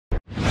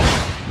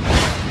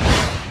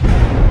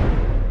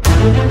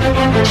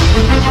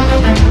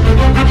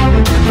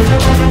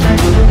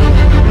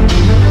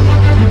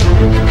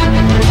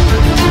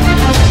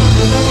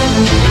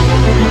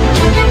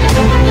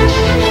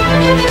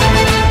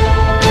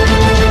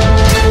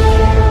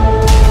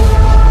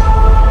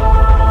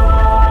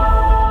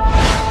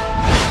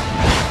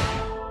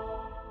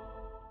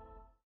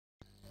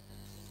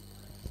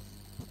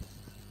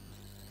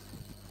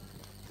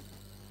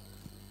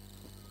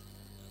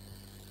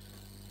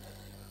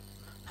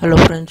Hello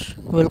friends,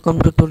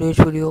 welcome to today's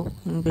video.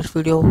 In this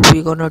video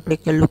we're gonna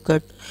take a look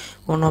at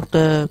one of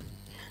the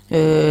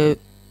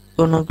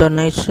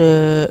nice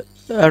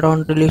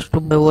add-on released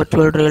by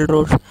virtual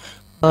railroads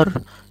are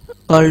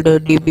called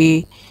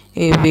DB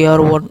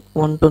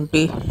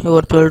VR120.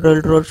 Virtual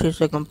Railroads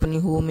is a company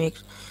who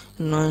makes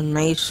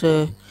nice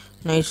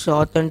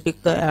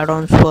authentic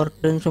add-ons for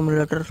train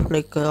simulators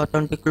like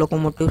authentic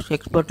locomotives,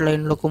 expert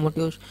line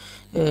locomotives,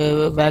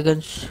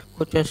 wagons,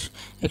 coaches,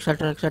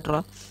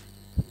 etc.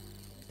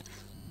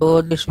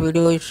 So this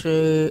video is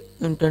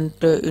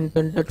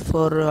intended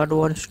for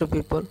advanced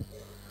people.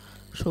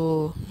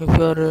 So if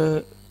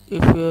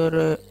you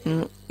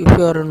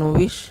are a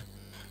novice,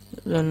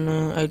 then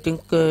I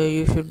think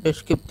you should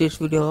skip this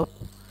video.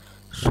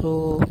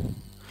 So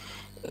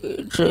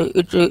it's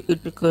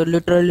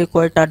literally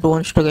quite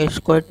advanced, guys.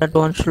 Quite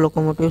advanced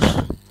locomotives.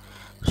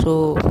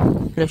 So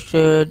let's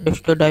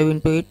just dive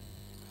into it.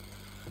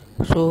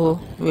 So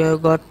we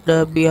have got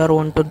the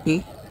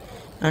BR120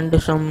 and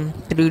some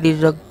 3D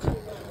zug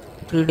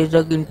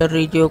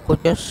interregio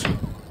coaches.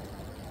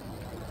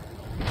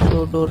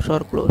 So doors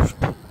are closed.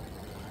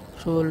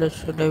 So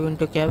let's dive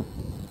into cab.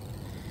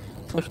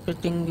 First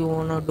thing you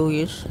wanna do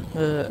is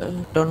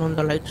turn on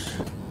the lights.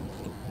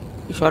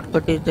 The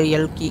shortcut is the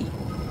L key.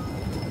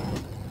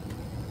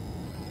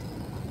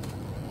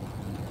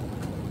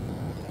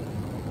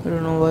 I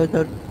don't know why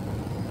that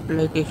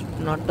light is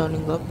not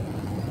turning up.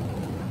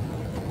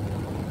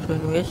 So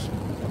anyways,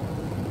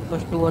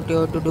 first what you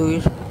have to do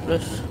is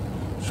press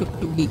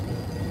Shift B.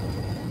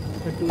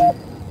 That will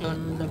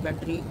turn the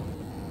battery.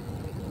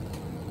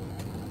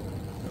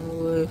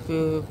 So if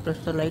you press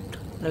the light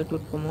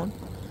would come on.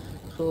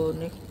 So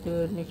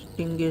next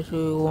thing is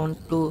you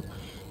want to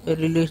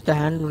release the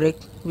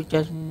handbrake which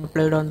has been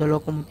applied on the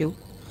locomotive.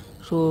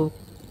 So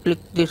click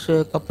this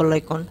couple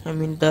icon, I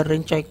mean the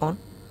wrench icon.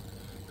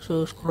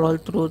 So scroll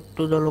through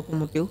to the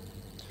locomotive.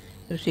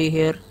 You see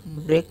here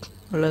brake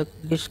like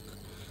disc.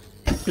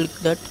 Click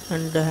that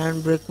and the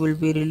handbrake will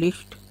be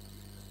released.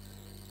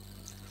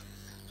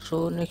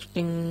 So next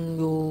thing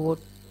you would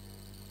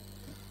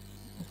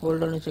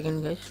hold on a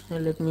second, guys.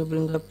 Let me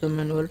bring up the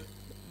manual.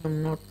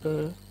 I'm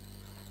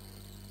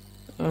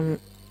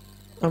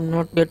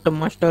not yet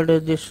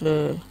mastered this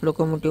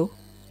locomotive.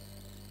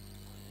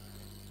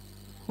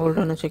 Hold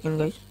on a second,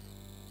 guys.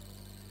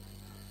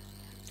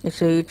 It's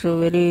very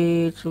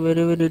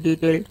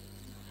detailed.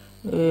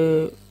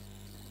 It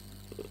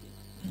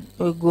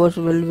goes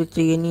well with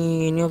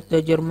any of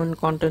the German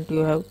content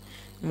you have.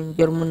 I mean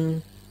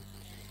German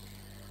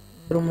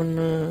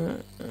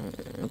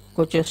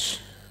coaches.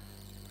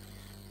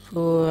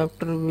 So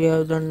after we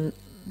have done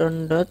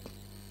that,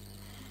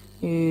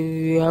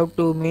 we have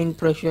to main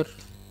pressure.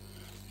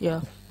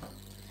 Yeah,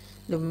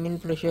 the main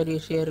pressure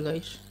is here,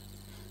 guys.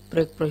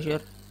 Brake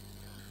pressure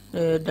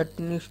that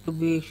needs to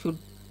be should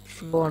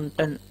show on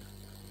 10.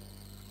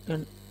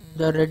 The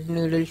red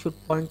needle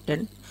should point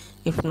 10.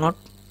 If not,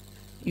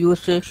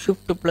 use a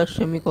shift plus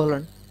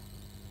semicolon.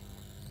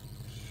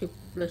 Shift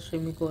plus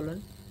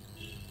semicolon.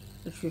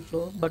 It should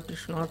show, but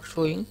it's not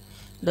showing.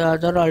 The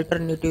other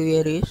alternative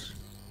here is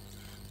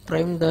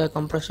prime the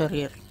compressor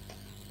here.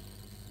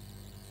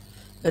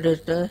 There is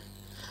the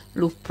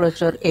loop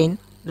pressure in,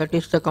 that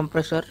is the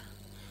compressor.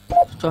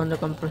 Switch on the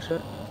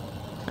compressor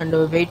and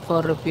wait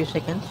for a few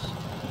seconds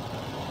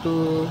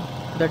to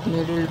that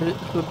needle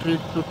should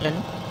reach to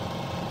 10.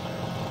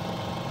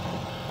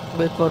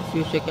 Wait for a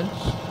few seconds.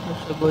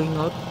 It's going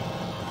out.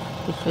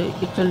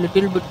 It's a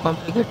little bit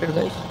complicated,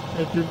 guys.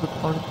 Little bit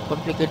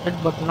complicated,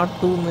 but not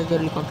too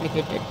majorly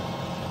complicated.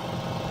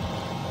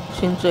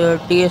 Since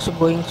TS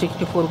going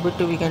 64-bit,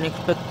 we can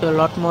expect a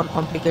lot more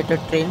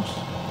complicated trains.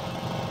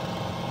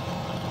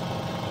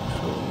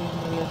 So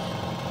yes,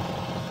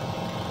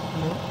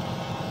 no,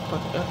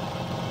 but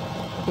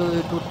so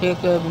it would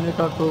take a minute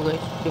or two,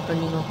 guys,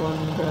 depending upon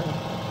the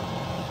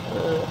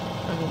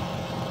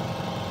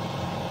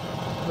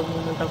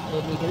movement of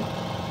the needle.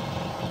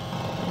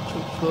 It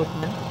should show it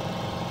now.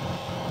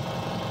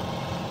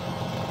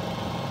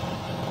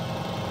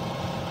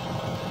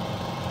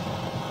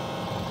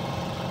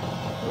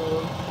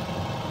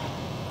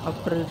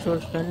 After it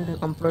shows 10,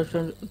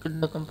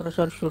 the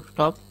compressor should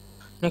stop.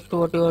 Next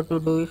what you have to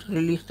do is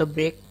release the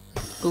brake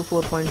to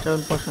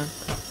 4.7%.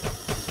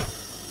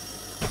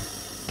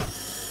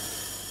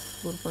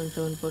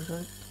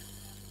 4.7%.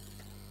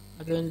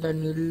 Again the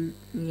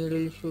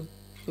needle should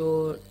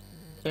show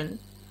 10.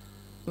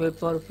 Wait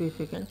for a few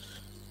seconds.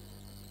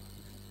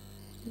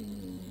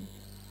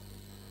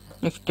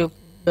 Next step,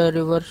 the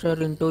reverser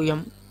into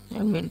M. I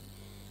mean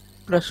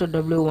press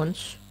W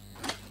once.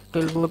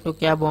 it will go to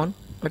cab on,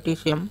 that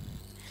is M.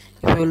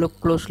 If you look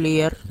closely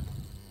here,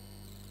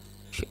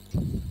 if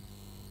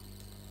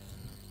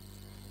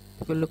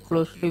you look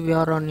closely, we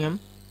are on M.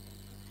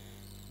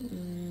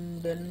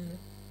 Then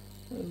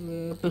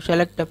we have to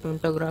select a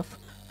pantograph.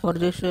 For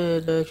this,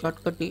 the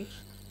shortcut is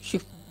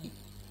Shift P.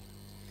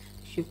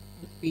 Shift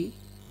P.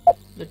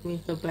 That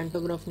means the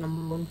pantograph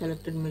number 1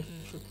 selected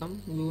message should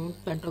come. We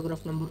want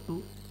pantograph number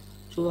 2.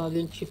 So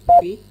again Shift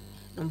P.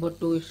 Number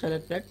 2 is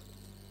selected.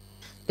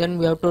 Then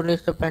we have to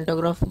raise the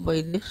pantograph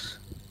by this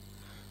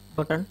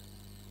button,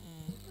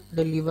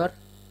 the lever.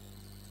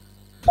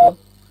 So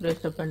raise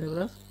the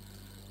pantograph.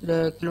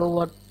 The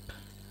kilowatt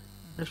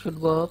should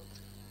go up.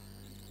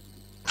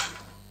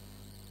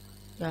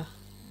 Yeah.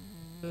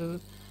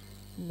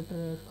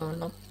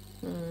 On up.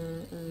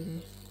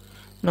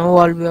 Now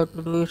all we have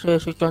to do is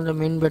switch on the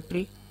main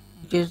battery,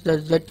 which is the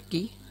Z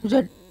key,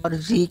 Z or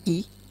Z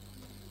key.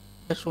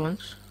 Just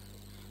once,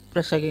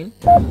 press again.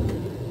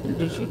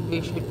 This should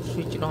be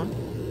switched on.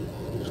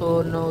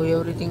 So now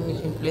everything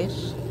is in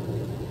place.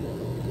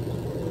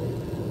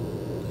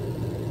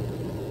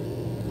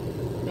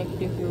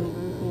 Next,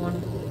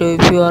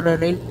 if you are a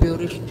rail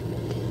purist,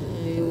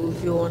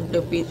 if you want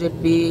a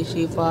PZB,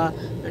 CFA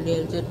and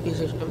LZP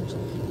systems,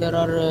 there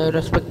are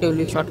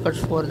respectively shortcuts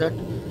for that.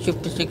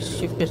 Shift 6,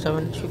 Shift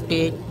 7, Shift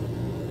 8,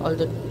 all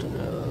that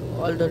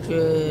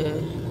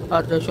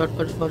are the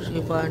shortcuts for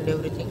CFA and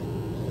everything.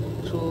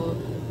 So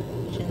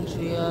since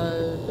we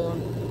are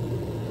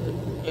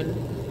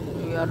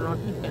not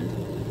in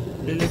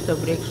 10, release the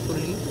brakes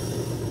fully.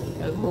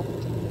 I hope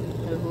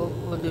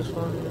this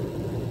one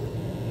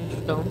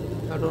is down.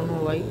 I don't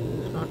know why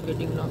it's not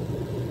getting down.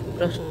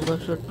 Press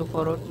cursor to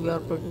forward. We are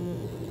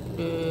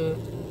to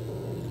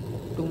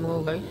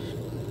move, guys.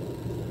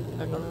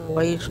 I don't know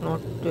why it's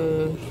not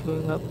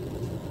showing up.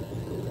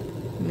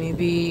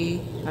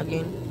 Maybe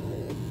again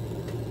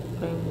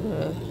trying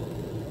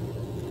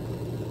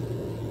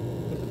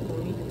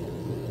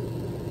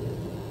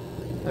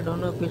I don't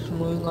know if it's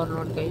moving or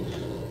not, guys.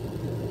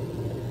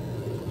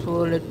 So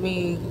let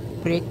me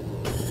brake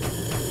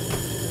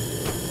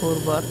 4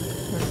 bar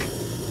and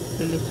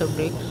release the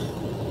brakes.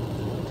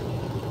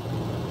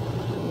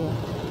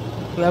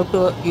 Yeah.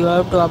 You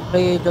have to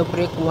apply the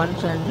brake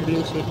once and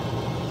release it,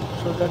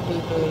 so that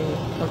it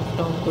comes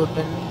down to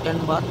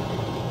 10 bar.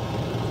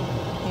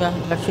 Yeah,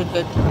 that's it,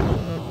 guys.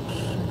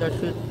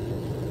 That's it.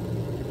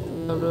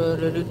 We are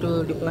ready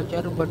to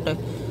departure, but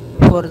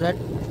before that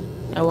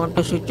I want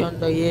to switch on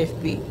the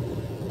AFB.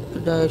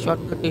 The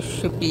shortcut is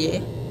Shift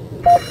A.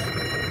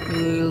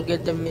 You will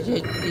get the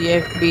message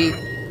AFB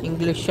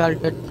English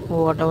salted,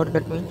 whatever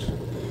that means.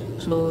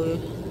 So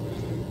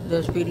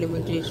the speed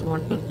limit is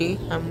 120.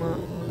 I'm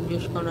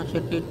just gonna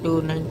set it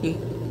to 90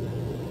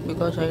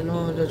 because I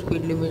know the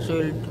speed limits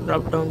will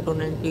drop down to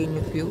 90 in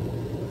a few.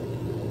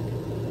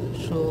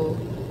 So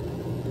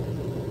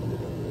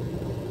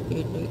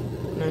 80,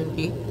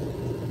 90.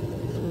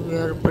 So we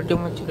are pretty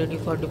much ready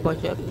for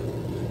departure.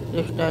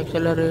 Just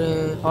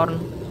accelerate horn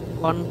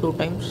 2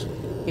 times.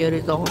 Here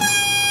is the horn.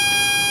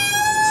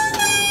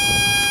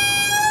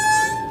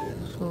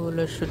 So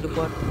let's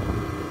depart.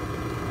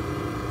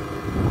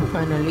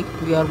 Finally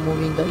we are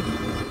moving, guys.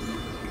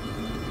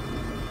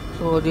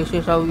 So this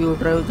is how you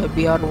drive the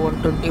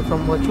BR120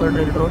 from virtual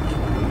railroads.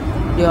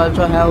 They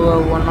also have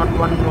 101,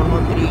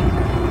 103,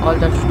 all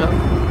that stuff.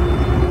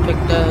 Check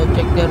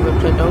their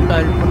website out.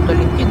 I'll put the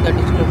link in the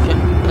description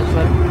as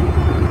well.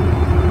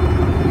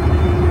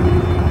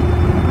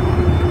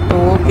 So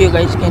hope you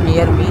guys can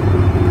hear me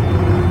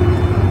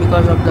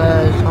because of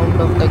the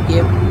sound of the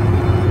game.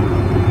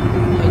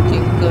 I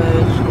think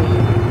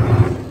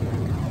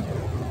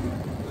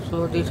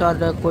so these are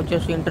the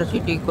coaches,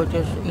 intercity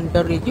coaches,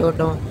 interregio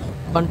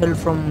bundle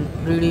from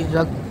Really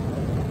Zug,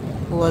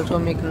 who also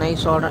make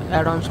nice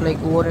add-ons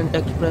like Orient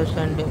Express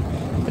and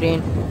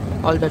Brain,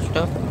 all that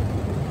stuff.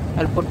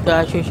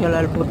 As usual,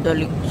 I'll put the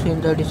links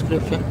in the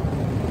description.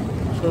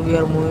 So we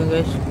are moving,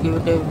 guys. Give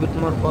it a bit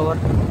more power.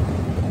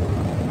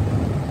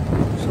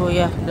 So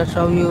yeah, that's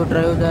how you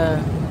drive the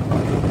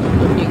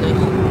 120,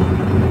 guys.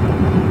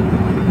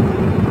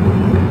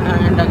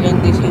 And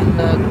again, this is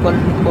the Koln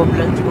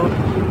Koblenz Route.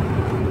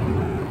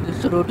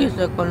 This route is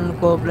the Koln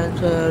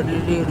Koblenz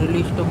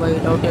released by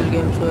Dovetail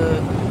Games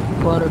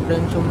for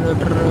Train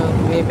Simulator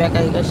way back.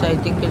 I guess I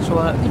think it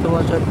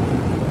was a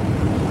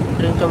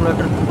Train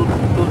Simulator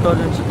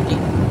 2016.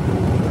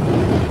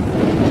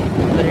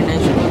 Very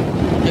nice route.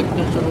 Check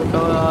this route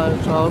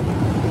also out.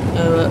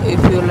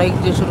 If you like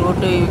this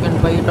route, you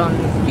can buy it on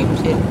Steam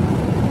sale.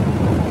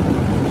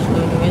 So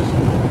anyways,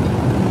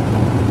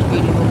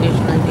 speed limit is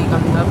 90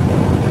 coming up.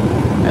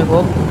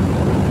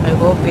 I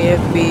hope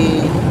AFB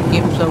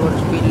keeps our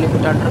speed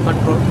limit under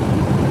control.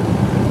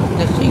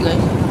 Let's see,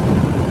 guys.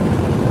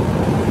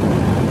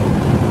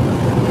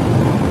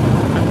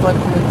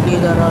 Unfortunately,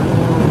 there are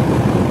no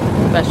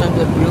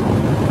passenger view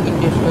in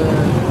this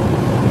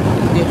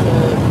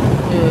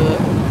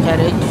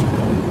carriage.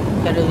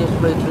 Carriage is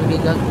by 3D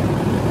Zug.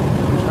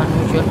 It's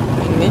unusual.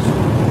 Anyways,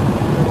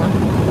 move on.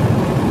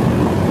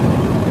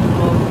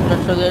 So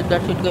that's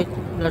that's it guys.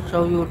 That's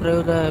how you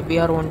drive the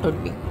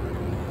BR120.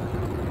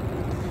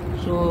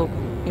 So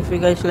if you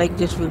guys like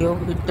this video,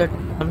 hit that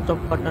thumbs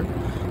up button.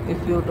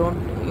 If you don't,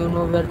 you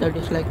know where the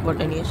dislike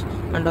button is.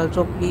 And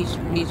also please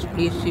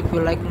if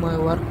you like my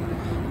work,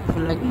 if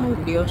you like my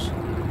videos,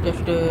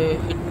 just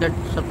hit that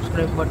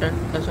subscribe button.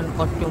 Doesn't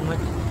cost you much.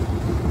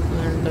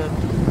 And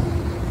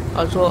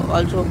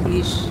also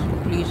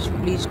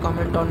please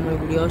comment on my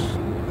videos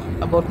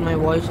about my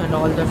voice and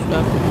all that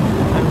stuff.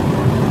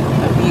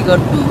 I'm eager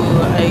to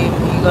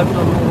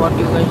know what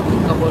you guys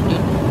think about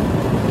it.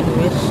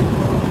 Anyways,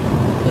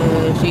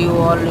 see you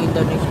all in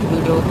the next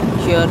video.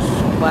 Cheers,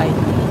 bye,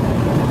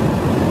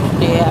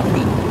 stay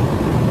happy.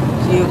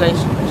 See you guys,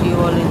 see you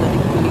all in the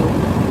next video.